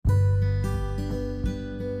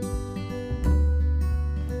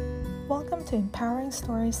welcome to Empowering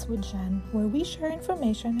Stories with Jen, where we share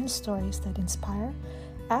information and stories that inspire,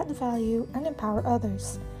 add value, and empower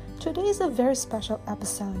others. Today is a very special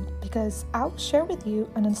episode because I'll share with you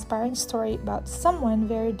an inspiring story about someone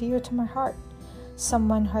very dear to my heart,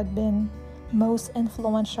 someone who had been most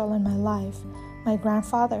influential in my life, my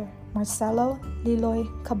grandfather, Marcelo Liloy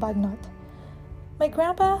Cabagnot. My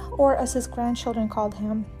grandpa, or as his grandchildren called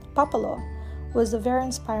him, Papalo, was a very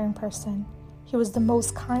inspiring person. He was the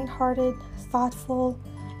most kind-hearted, thoughtful,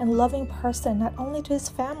 and loving person not only to his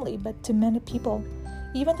family but to many people,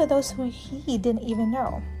 even to those who he didn't even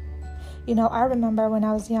know. I remember when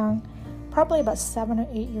I was young, probably about 7 or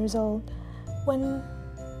 8 years old, when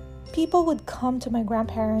people would come to my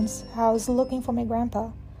grandparents' house looking for my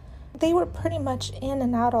grandpa. They were pretty much in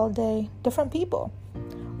and out all day, different people.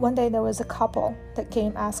 One day there was a couple that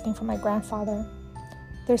came asking for my grandfather.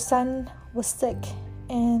 Their son was sick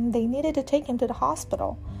and they needed to take him to the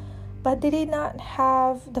hospital, but they did not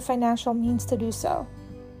have the financial means to do so.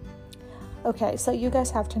 Okay, so you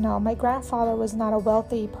guys have to know, my grandfather was not a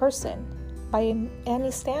wealthy person by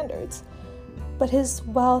any standards, but his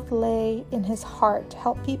wealth lay in his heart to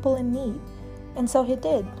help people in need, and so he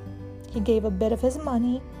did. He gave a bit of his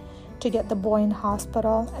money to get the boy in the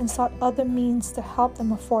hospital and sought other means to help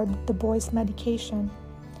them afford the boy's medication.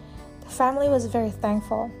 The family was very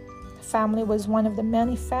thankful. The family was one of the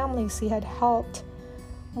many families he had helped,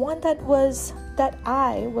 one that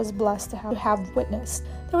I was blessed to have witnessed.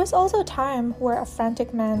 There was also a time where a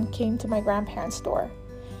frantic man came to my grandparents' door.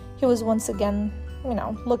 He was once again,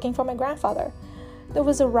 looking for my grandfather. There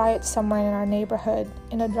was a riot somewhere in our neighborhood,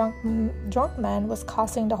 and a drunk man was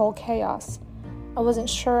causing the whole chaos. I wasn't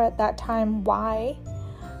sure at that time why,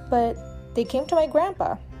 but they came to my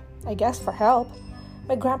grandpa, I guess for help.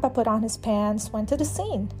 My grandpa put on his pants, went to the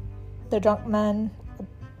scene. The drunk man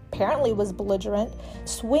apparently was belligerent,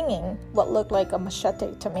 swinging what looked like a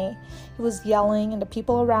machete to me. He was yelling, and the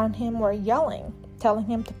people around him were yelling, telling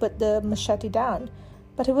him to put the machete down,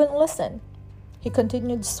 but he wouldn't listen. He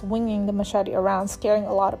continued swinging the machete around, scaring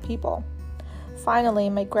a lot of people. Finally,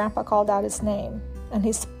 my grandpa called out his name, and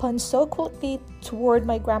he spun so quickly toward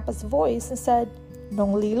my grandpa's voice and said,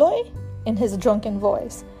 "Dong Liloy?" in his drunken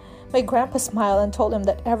voice. My grandpa smiled and told him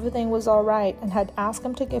that everything was all right and had asked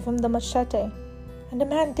him to give him the machete. And the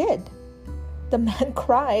man did. The man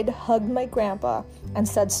cried, hugged my grandpa, and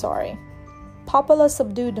said sorry. Papalo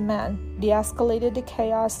subdued the man, de-escalated the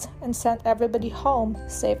chaos, and sent everybody home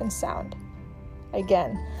safe and sound.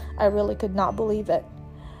 Again, I really could not believe it.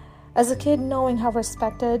 As a kid, knowing how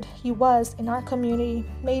respected he was in our community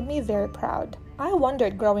made me very proud. I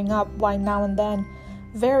wondered growing up why now and then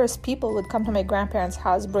various people would come to my grandparents'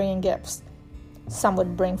 house bringing gifts. Some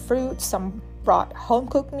would bring fruit, some brought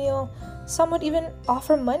home-cooked meal, some would even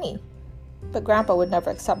offer money. But Grandpa would never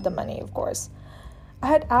accept the money, of course. I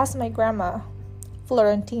had asked my grandma,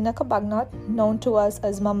 Florentina Cabagnot, known to us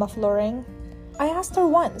as Mama Floring. I asked her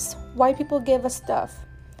once why people gave us stuff,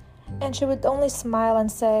 and she would only smile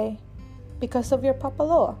and say, "Because of your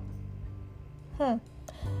Papalo."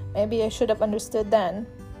 Maybe I should have understood then.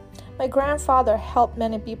 My grandfather helped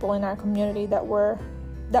many people in our community that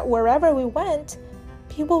wherever we went,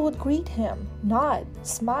 people would greet him, nod,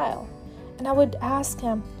 smile. And I would ask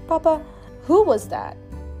him, "Papa, who was that?"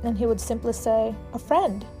 And he would simply say, "A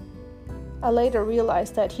friend." I later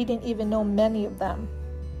realized that he didn't even know many of them,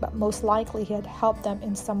 but most likely he had helped them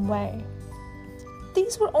in some way.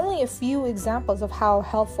 These were only a few examples of how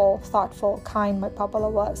helpful, thoughtful, kind my Papalo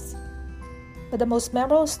was. But the most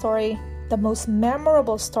memorable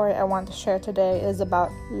story I want to share today is about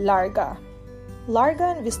Larga.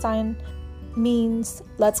 Larga in Visayan means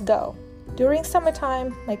let's go. During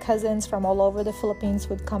summertime, my cousins from all over the Philippines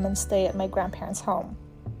would come and stay at my grandparents' home.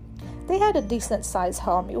 They had a decent-sized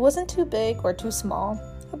home. It wasn't too big or too small.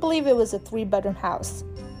 I believe it was a 3-bedroom house.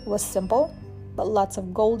 It was simple, but lots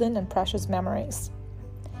of golden and precious memories.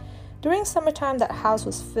 During summertime, that house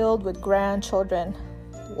was filled with grandchildren,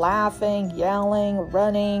 laughing, yelling,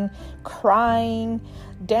 running, crying,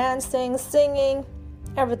 dancing, singing,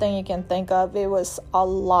 everything you can think of. It was a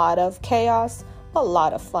lot of chaos, a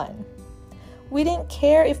lot of fun. We didn't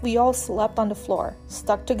care if we all slept on the floor,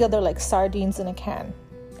 stuck together like sardines in a can.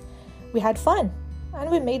 We had fun, and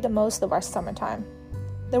we made the most of our summertime.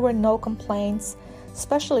 There were no complaints,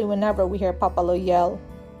 especially whenever we hear Papalo yell,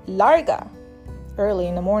 "Larga!" early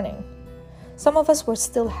in the morning. Some of us were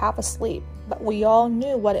still half asleep, but we all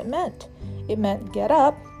knew what it meant. It meant get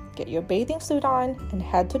up, get your bathing suit on, and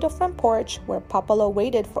head to the front porch where Papalo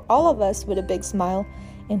waited for all of us with a big smile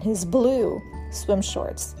in his blue swim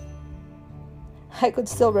shorts. I could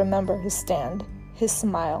still remember his stand, his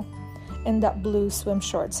smile, in that blue swim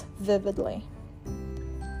shorts vividly.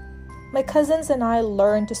 My cousins and I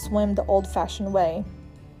learned to swim the old-fashioned way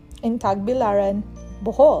in Tagbilaran,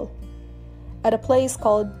 Bohol, at a place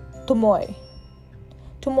called Tumoy.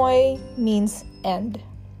 Tumoy means end.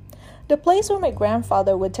 The place where my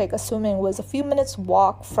grandfather would take us swimming was a few minutes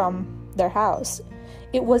walk from their house.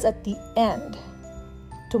 It was at the end,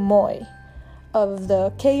 Tumoy, of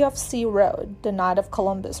the KFC Road, the Knight of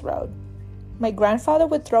Columbus Road. My grandfather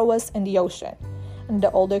would throw us in the ocean, and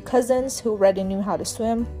the older cousins who already knew how to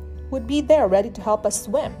swim would be there ready to help us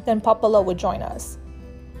swim. Then Papalo would join us.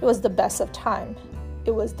 It was the best of time.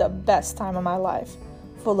 It was the best time of my life,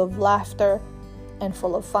 full of laughter and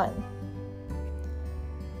full of fun.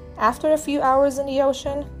 After a few hours in the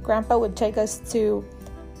ocean, Grandpa would take us to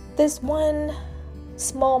this one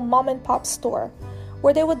small mom and pop store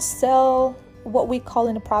where they would sell what we call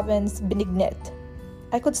in the province binignit.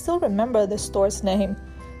 I could still remember the store's name,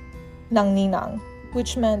 Nang Ninang,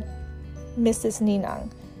 which meant Mrs.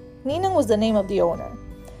 Ninang. Ninang was the name of the owner.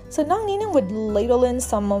 So Nang Ninang would ladle in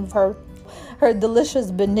some of her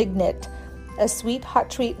delicious binignit, a sweet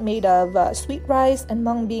hot treat made of sweet rice and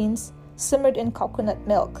mung beans simmered in coconut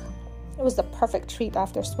milk. It was the perfect treat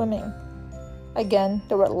after swimming. Again,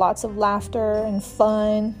 there were lots of laughter and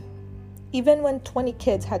fun, even when 20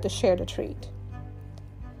 kids had to share the treat.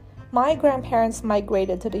 My grandparents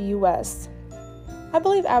migrated to the U.S. I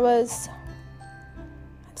believe I was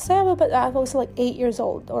like 8 years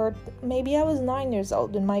old, or maybe I was 9 years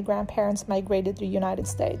old when my grandparents migrated to the United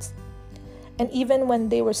States. And even when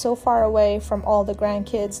they were so far away from all the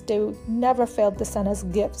grandkids, they never failed to send us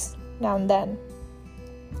gifts now and then.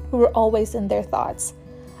 We were always in their thoughts.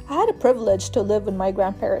 I had a privilege to live with my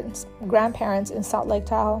grandparents in Salt Lake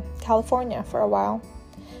Tahoe, California for a while,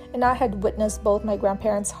 and I had witnessed both my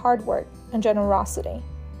grandparents' hard work and generosity,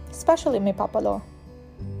 especially my Papalo.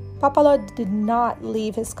 Papalo did not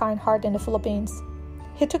leave his kind heart in the Philippines.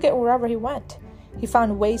 He took it wherever he went. He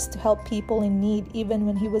found ways to help people in need even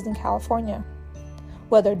when he was in California.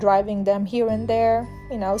 Whether driving them here and there,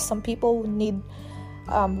 some people need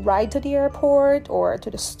ride to the airport or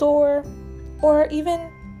to the store, or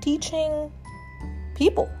even teaching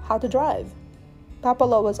people how to drive.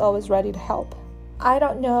 Papalo was always ready to help. I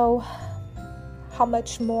don't know how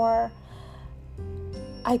much more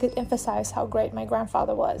I could emphasize how great my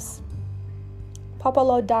grandfather was.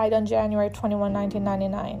 Papalo died on January 21,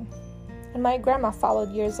 1999, and my grandma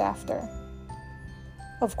followed years after.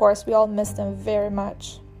 Of course, we all missed him very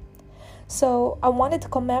much. So I wanted to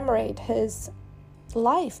commemorate his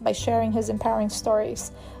life by sharing his empowering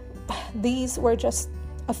stories. These were just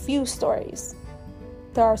a few stories.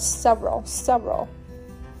 There are several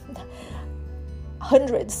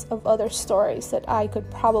hundreds of other stories that I could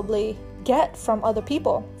probably get from other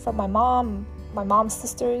people, from my mom's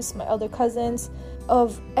sisters, my other cousins,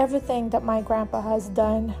 of everything that my grandpa has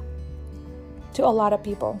done to a lot of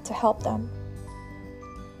people to help them.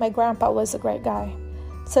 My grandpa was a great guy.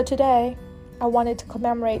 So today, I wanted to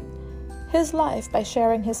commemorate his life by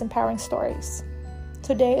sharing his empowering stories.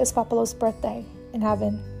 Today is Papalo's birthday in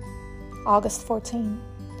heaven, August 14.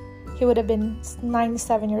 He would have been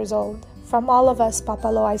 97 years old. From all of us,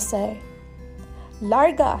 Papalo, I say,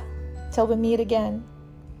 Larga, till we meet again.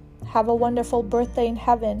 Have a wonderful birthday in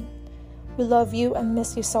heaven. We love you and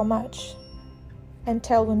miss you so much.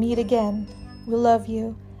 Until we meet again, we love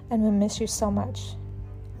you and we miss you so much.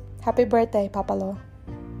 Happy birthday, Papalo.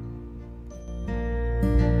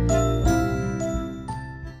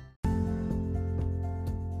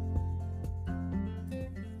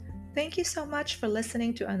 Thank you so much for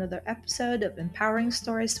listening to another episode of Empowering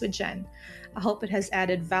Stories with Jen. I hope it has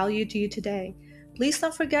added value to you today. Please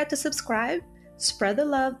don't forget to subscribe, spread the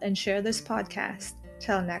love, and share this podcast.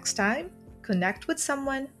 Till next time, connect with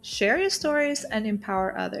someone, share your stories, and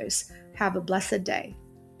empower others. Have a blessed day.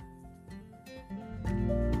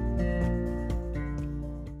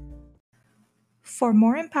 For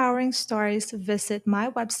more empowering stories, visit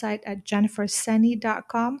my website at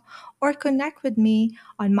jenniferseni.com or connect with me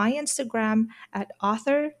on my Instagram at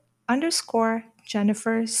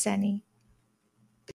author_Jennifer Seni.